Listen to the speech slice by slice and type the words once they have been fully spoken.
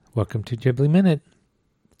Welcome to Ghibli Minute.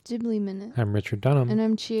 Ghibli Minute. I'm Richard Dunham. And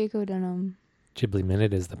I'm Chieko Dunham. Ghibli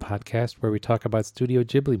Minute is the podcast where we talk about Studio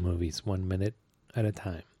Ghibli movies 1 minute at a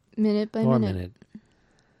time. Minute by or minute. minute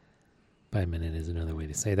by minute is another way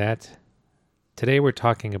to say that. Today we're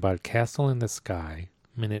talking about Castle in the Sky,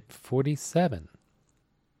 minute 47.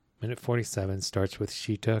 Minute 47 starts with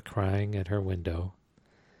Shita crying at her window,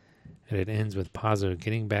 and it ends with Pazu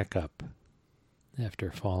getting back up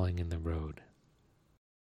after falling in the road.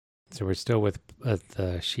 So we're still with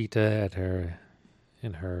Shita at her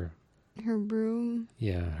room.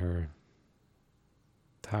 Yeah, her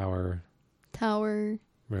tower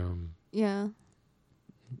room. Yeah.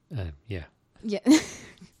 Yeah. Yeah.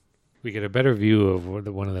 We get a better view of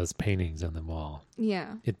one of those paintings on the wall.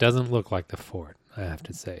 Yeah. It doesn't look like the fort, I have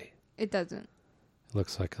to say. It doesn't. It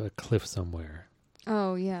looks like a cliff somewhere.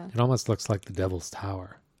 Oh, yeah. It almost looks like the Devil's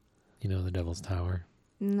Tower. You know the Devil's Tower?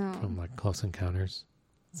 No. From like Close Encounters.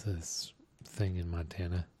 It's this thing in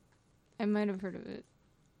Montana. I might have heard of it.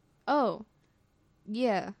 Oh.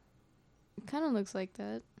 Yeah. It kind of looks like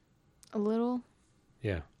that. A little.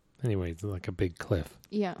 Yeah. Anyway, it's like a big cliff.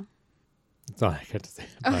 Yeah. That's all I got to say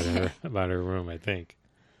about her room, I think.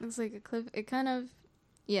 Looks like a cliff. It kind of...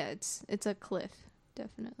 Yeah, it's a cliff.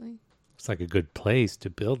 Definitely. It's like a good place to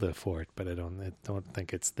build a fort, but I don't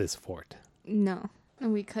think it's this fort. No.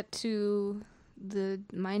 And we cut to the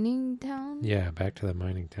mining town. Yeah, back to the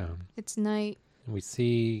mining town. It's night. And we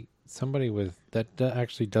see somebody that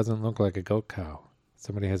actually doesn't look like a goat cow.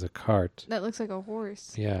 Somebody has a cart. That looks like a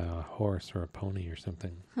horse. Yeah, a horse or a pony or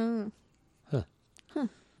something.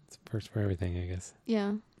 It's first for everything, I guess.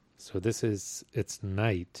 Yeah. So it's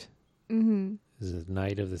night. Mm-hmm. Is it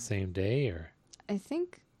night of the same day or? I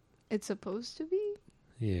think it's supposed to be.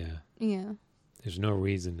 Yeah. Yeah. There's no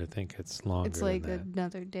reason to think it's longer It's like than that.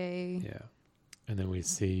 another day. Yeah. And then we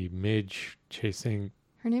see Midge chasing.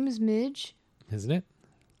 Her name is Midge. Isn't it?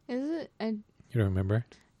 Is it? You don't remember?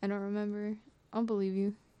 I don't remember. I'll believe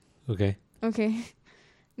you. Okay. Okay.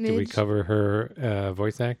 Midge. Did we cover her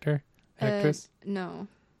voice actress? No.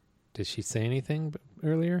 Did she say anything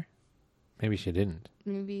earlier? Maybe she didn't.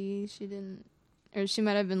 Maybe she didn't. Or she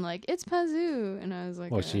might have been like, it's Pazu. And I was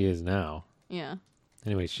like... Well, she is now. Yeah.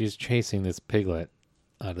 Anyway, she's chasing this piglet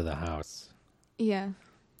out of the house. Yeah.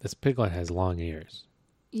 This piglet has long ears.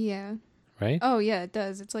 Yeah. Right? Oh, yeah, it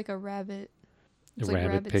does. It's like a rabbit. It's a like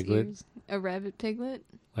rabbit rabbit's piglet? ears. A rabbit piglet?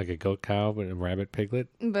 Like a goat cow, but a rabbit piglet?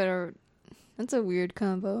 But that's a weird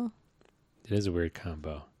combo. It is a weird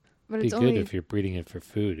combo. But It'd it's be good only... if you're breeding it for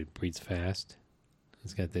food. It breeds fast.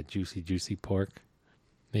 It's got that juicy pork.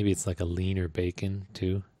 Maybe it's like a leaner bacon,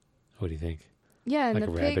 too. What do you think? Yeah, and like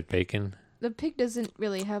a rabbit bacon? The pig doesn't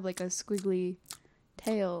really have like a squiggly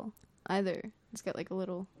tail either. It's got like a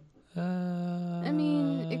little... I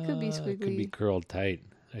mean, it could be squiggly. It could be curled tight.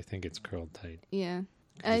 I think it's curled tight. Yeah.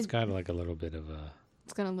 It's got like a little bit of a...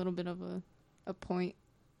 It's got a little bit of a point.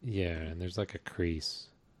 Yeah, and there's like a crease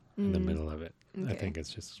in the middle of it. Okay. I think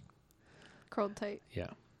it's just... Curled tight. Yeah.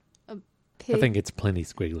 A pig. I think it's plenty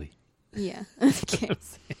squiggly. Yeah. Okay.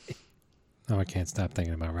 No, I can't stop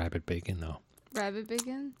thinking about rabbit bacon, though. Rabbit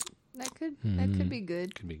bacon? That could be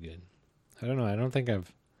good. Could be good. I don't know. I don't think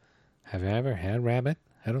Have I ever had rabbit?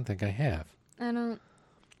 I don't think I have. I don't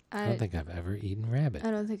think I've ever eaten rabbit.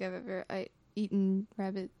 I don't think I've ever eaten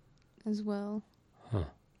rabbit as well. Huh.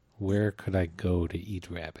 Where could I go to eat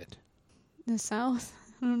rabbit? The South?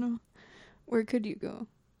 I don't know. Where could you go?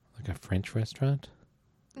 Like a French restaurant?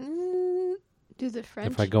 Do the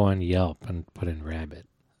French? If I go on Yelp and put in rabbit,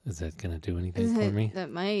 is that going to do anything for me? That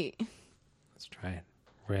might. Let's try it.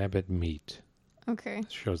 Rabbit meat. Okay.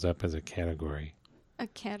 It shows up as a category. A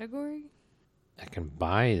category? I can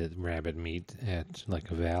buy rabbit meat at like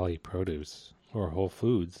Valley Produce or Whole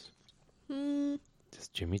Foods. Does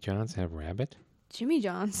Jimmy John's have rabbit? Jimmy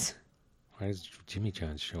John's. Why does Jimmy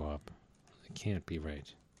John's show up? It can't be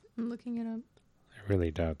right. I'm looking it up. I really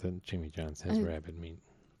doubt that Jimmy John's has rabbit meat.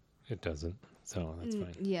 It doesn't, so that's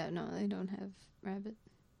fine. Yeah, no, they don't have rabbit.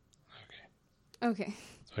 Okay.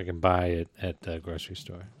 So I can buy it at the grocery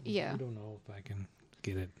store. Yeah. I don't know if I can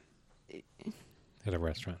get it at a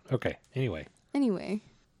restaurant. Okay, anyway.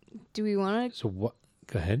 Do we want to... So what?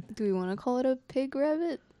 Go ahead. Do we want to call it a pig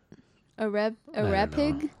rabbit? A rat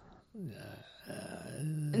pig?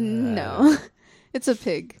 No. It's a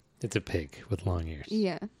pig. It's a pig with long ears.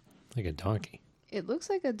 Yeah. Like a donkey. It looks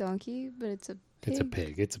like a donkey, but it's a pig. It's a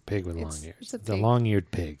pig. It's a pig with long ears. It's a It's a pig. long-eared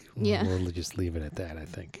pig. Yeah. We'll just leave it at that, I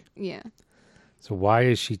think. Yeah. So why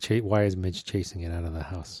is Midge chasing it out of the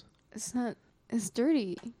house? It's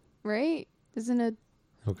dirty, right? Isn't it?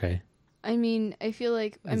 Okay. I mean, I feel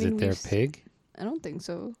like... Is it their pig? I don't think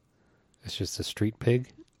so. It's just a street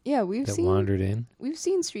pig? Yeah, that wandered in? We've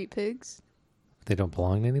seen street pigs. They don't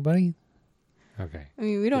belong to anybody? Okay. I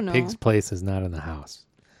mean, we don't know. Pig's place is not in the house.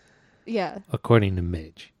 Yeah. According to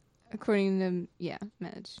Midge. According to,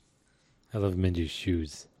 Madge. I love Midge's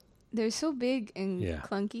shoes. They're so big and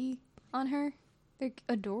clunky on her. They're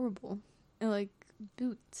adorable. And like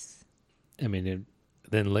boots. I mean,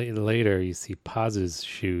 then later you see Pazu's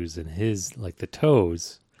shoes and his, like the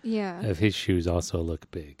toes of his shoes also look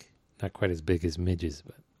big. Not quite as big as Midge's,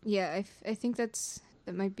 but. Yeah, I think that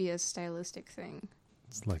might be a stylistic thing.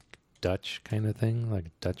 It's like Dutch kind of thing, like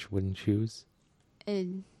Dutch wooden shoes.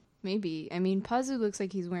 And maybe. I mean, Pazu looks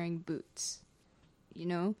like he's wearing boots, you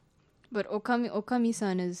know? But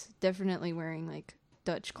Okami-san is definitely wearing, like,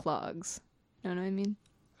 Dutch clogs. You know what I mean?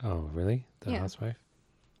 Oh, really? The housewife?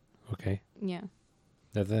 Okay. Yeah.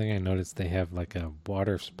 The other thing I noticed, they have, like, a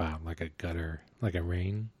water spout, like a gutter, like a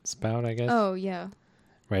rain spout, I guess. Oh, yeah.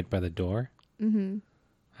 Right by the door? Mm-hmm.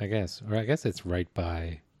 I guess. Or I guess it's right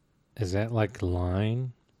by... Is that, like,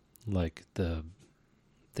 line? Like, the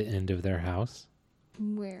end of their house?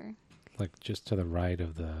 Where? Like, just to the right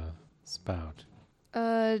of the spout.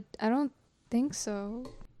 I don't think so.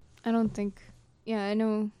 I don't think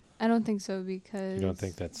so because... You don't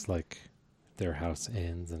think that's like their house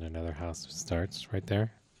ends and another house starts right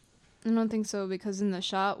there? I don't think so because in the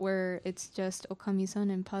shot where it's just Okami-san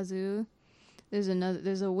and Pazu, there's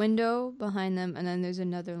a window behind them and then there's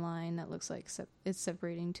another line that looks like it's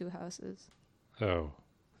separating two houses. Oh,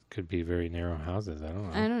 could be very narrow houses. I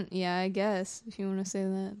don't know. Yeah, I guess if you want to say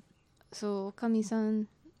that. So Okami-san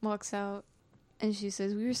walks out. And she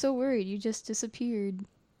says, "We were so worried. You just disappeared."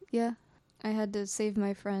 Yeah, I had to save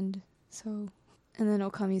my friend. So, and then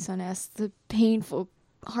Okami-san asks the painful,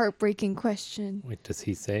 heartbreaking question. Wait, does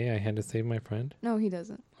he say I had to save my friend? No, he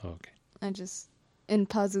doesn't. Oh, okay. In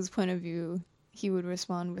Pazu's point of view, he would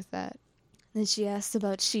respond with that. Then she asks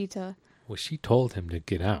about Sheeta. Well, she told him to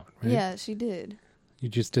get out, right? Yeah, she did. You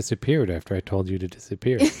just disappeared after I told you to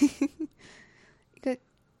disappear.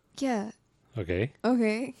 Yeah. Okay.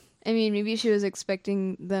 Okay. I mean, maybe she was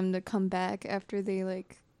expecting them to come back after they,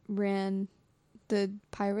 like, ran the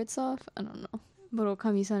pirates off. I don't know. But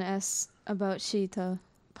Okami-san asks about Sheeta.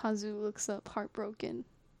 Pazu looks up, heartbroken.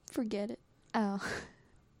 Forget it. Ow.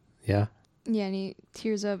 Yeah? Yeah, and he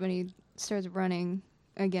tears up and he starts running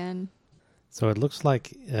again. So it looks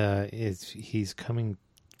like he's coming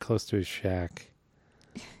close to his shack.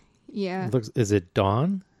 Yeah. Is it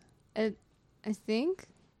dawn? I think.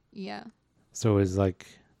 Yeah. So is like...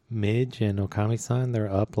 Midge and Okami-san,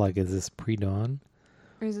 they're up, like, is this pre-dawn?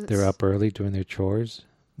 Or is it they're up early doing their chores.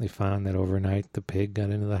 They found that overnight the pig got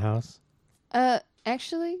into the house.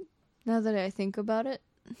 Actually, now that I think about it,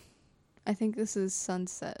 I think this is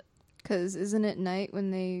sunset. Because isn't it night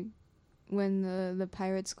when the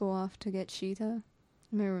pirates go off to get Sheeta?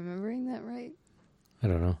 Am I remembering that right? I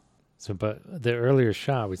don't know. So, but the earlier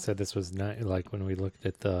shot, we said this was night, like when we looked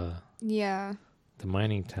at the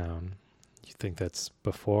mining town. You think that's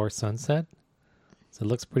before sunset? So it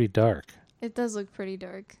looks pretty dark. It does look pretty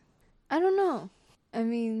dark. I don't know. I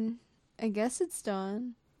mean, I guess it's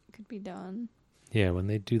dawn. It could be dawn. Yeah, when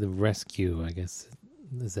they do the rescue, I guess,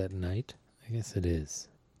 is that night? I guess it is.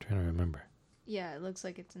 I'm trying to remember. Yeah, it looks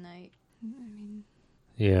like it's night. I mean...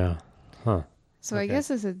 Yeah. Huh. So okay. I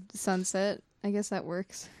guess it's a sunset. I guess that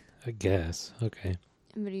works. I guess. Okay.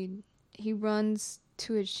 But he runs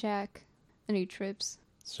to his shack and he trips.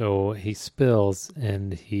 So he spills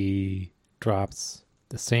and he drops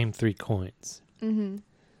the same 3 coins. Mm-hmm.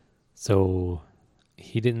 So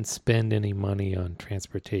he didn't spend any money on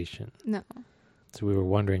transportation. No. So we were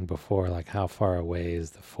wondering before, like, how far away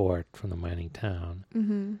is the fort from the mining town?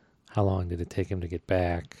 Mm-hmm. How long did it take him to get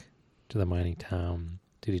back to the mining town?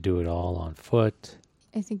 Did he do it all on foot?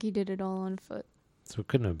 I think he did it all on foot. So it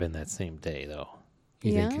couldn't have been that same day, though.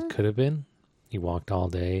 You think it could have been? He walked all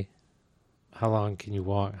day? How long can you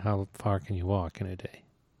walk? How far can you walk in a day?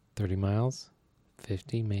 30 miles?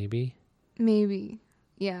 50 maybe? Maybe.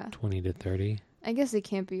 Yeah. 20 to 30? I guess it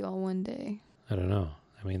can't be all one day. I don't know.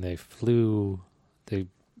 I mean, they flew...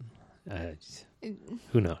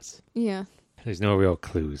 who knows? Yeah. There's no real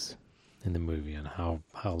clues in the movie on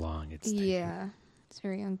how long it's taking. Yeah. It's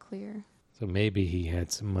very unclear. So maybe he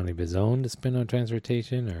had some money of his own to spend on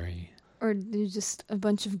transportation, or there's just a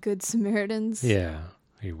bunch of good Samaritans. Yeah.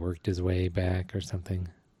 He worked his way back or something.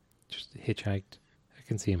 Just hitchhiked. I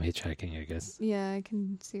can see him hitchhiking, I guess. Yeah, I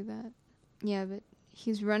can see that. Yeah, but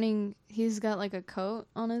he's running. He's got like a coat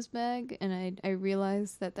on his bag, and I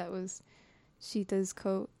realized that was Sheeta's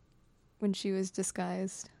coat when she was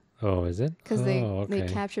disguised. Oh, is it? Because they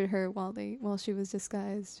captured her while she was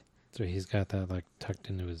disguised. So he's got that like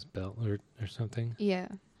tucked into his belt or something? Yeah.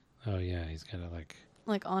 Oh, yeah, he's got it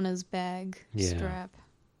like on his bag Yeah. strap.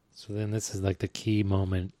 So then this is like the key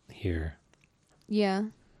moment here. Yeah,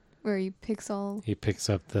 where he picks He picks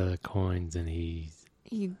up the coins and he's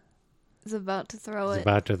He is about to throw it.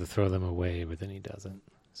 about to throw them away, but then he doesn't.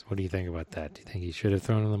 So what do you think about that? Do you think he should have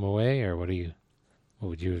thrown them away, or what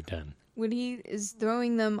would you have done? When he is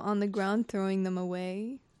throwing them on the ground, throwing them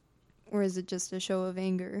away, or is it just a show of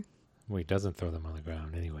anger? Well, he doesn't throw them on the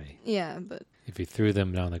ground anyway. Yeah, but If he threw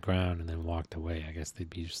them on the ground and then walked away, I guess they'd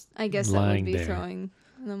be just I guess that would lying be there. throwing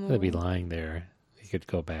them away. They'd be lying there. He could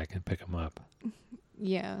go back and pick them up.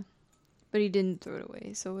 Yeah, but he didn't throw it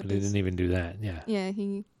away, so it But he is. didn't even do that. Yeah. Yeah,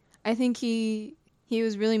 I think he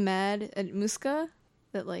was really mad at Muska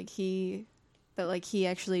that he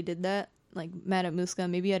actually did that. Like mad at Muska,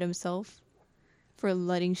 maybe at himself for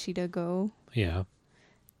letting Sheeta go. Yeah.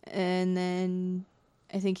 And then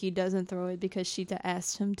I think he doesn't throw it because Sheeta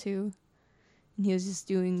asked him to. And he was just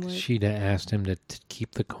doing what Sheeta asked him to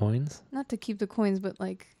keep the coins. not to keep the coins, but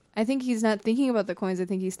I think he's not thinking about the coins. I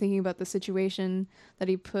think he's thinking about the situation that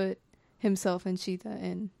he put himself and Sheeta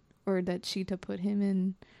in, or that Sheeta put him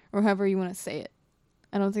in, or however you want to say it.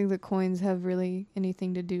 I don't think the coins have really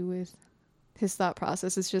anything to do with his thought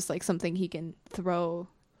process. It's just like something he can throw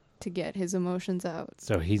to get his emotions out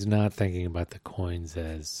So he's not thinking about the coins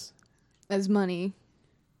as money,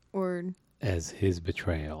 or his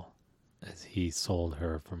betrayal, as he sold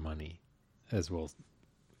her for money, as well.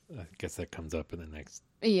 I guess that comes up in the next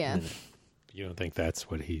yeah. minute. You don't think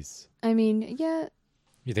that's what he's... I mean, yeah.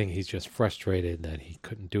 You think he's just frustrated that he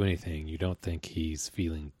couldn't do anything. You don't think he's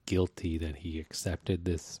feeling guilty that he accepted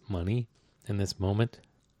this money in this moment?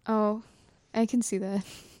 Oh, I can see that.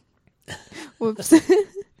 Whoops.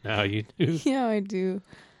 No, you do. Yeah, I do.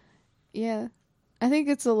 Yeah. I think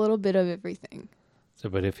it's a little bit of everything. So,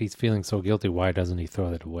 but if he's feeling so guilty, why doesn't he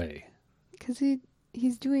throw it away? Because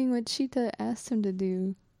he's doing what Sheeta asked him to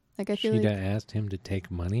do. Like, I feel Sheeta like... asked him to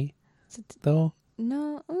take money, though?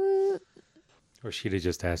 No. Or Sheeta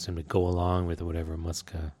just asked him to go along with whatever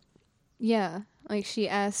Muska... Yeah. Like, she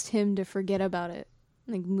asked him to forget about it.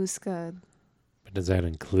 Like, Muska... But does that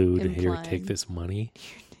include, here, Implied. take this money?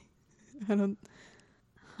 I don't...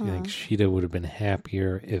 Do you think Sheeta would have been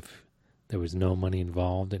happier if there was no money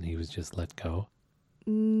involved and he was just let go?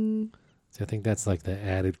 So I think that's like the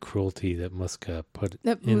added cruelty that Muska put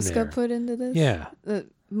That in Muska there. put into this? Yeah. That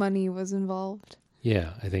money was involved?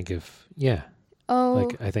 Yeah, I think Oh,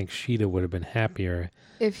 I think Sheeta would have been happier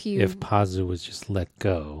if Pazu was just let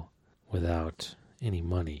go without any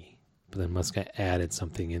money. But then Muska added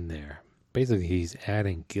something in there. Basically, he's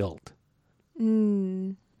adding guilt.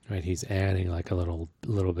 Right? He's adding like a little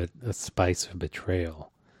bit, a spice of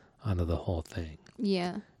betrayal onto the whole thing.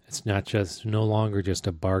 Yeah. It's no longer just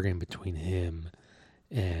a bargain between him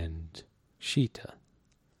and Sheeta.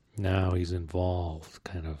 Now he's involved,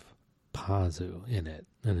 kind of Pazu in it,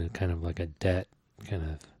 and it kind of like a debt kind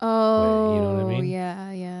of Oh, way. You know what I mean?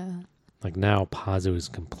 Yeah. Like now Pazu is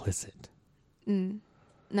complicit.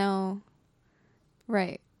 No.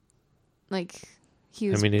 Right. Like, he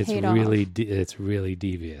was it's paid really off. it's really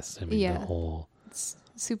devious. I mean, Yeah. the whole... It's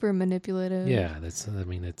super manipulative. Yeah, it's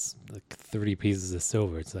like 30 pieces of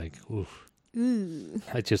silver. It's like, oof. Ooh.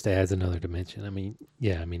 It just adds another dimension.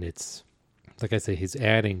 It's like I say, he's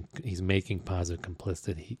making Pazu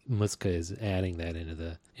complicit. Muska is adding that into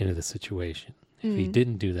the situation. If he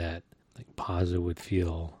didn't do that, like Pazu would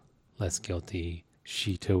feel less guilty.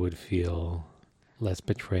 Sheeta would feel less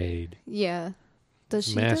betrayed. Yeah. Does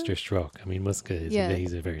Sheeta? Master stroke. Muska is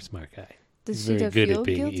he's a very smart guy. Does He's Sheeta very good feel at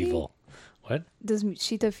being guilty? evil. What? Does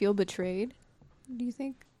Sheeta feel betrayed? Do you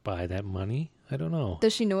think? By that money? I don't know.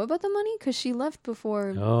 Does she know about the money? Because she left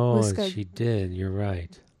before Oh, Muska. she did. You're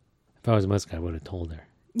right. If I was Muska, I would have told her.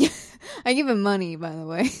 I give him money, by the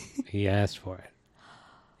way. He asked for it.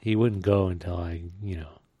 He wouldn't go until I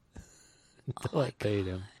paid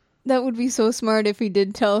him. That would be so smart if he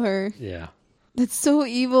did tell her. Yeah. That's so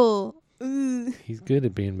evil. Ugh. He's good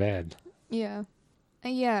at being bad. Yeah.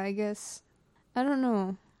 Yeah, I guess. I don't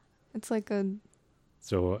know. It's like a...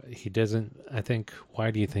 So he doesn't, I think, why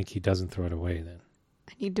do you think he doesn't throw it away then?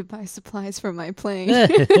 I need to buy supplies for my plane.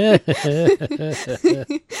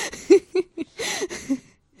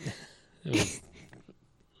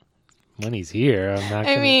 Money's here. I'm not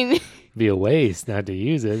going to be a waste not to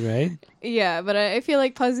use it, right? Yeah, but I feel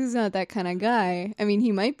like Pazu's not that kind of guy.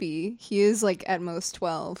 He might be. He is like at most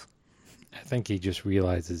 12. I think he just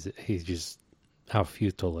realizes how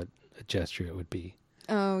futile a gesture it would be.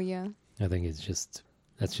 Oh, yeah. I think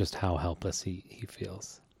that's just how helpless he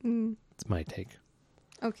feels. It's my take.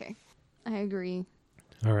 Okay. I agree.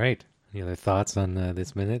 All right. Any other thoughts on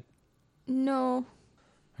this minute? No.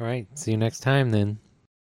 All All right. See you next time then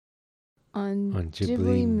On on Ghibli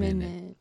Ghibli Minute. Minute.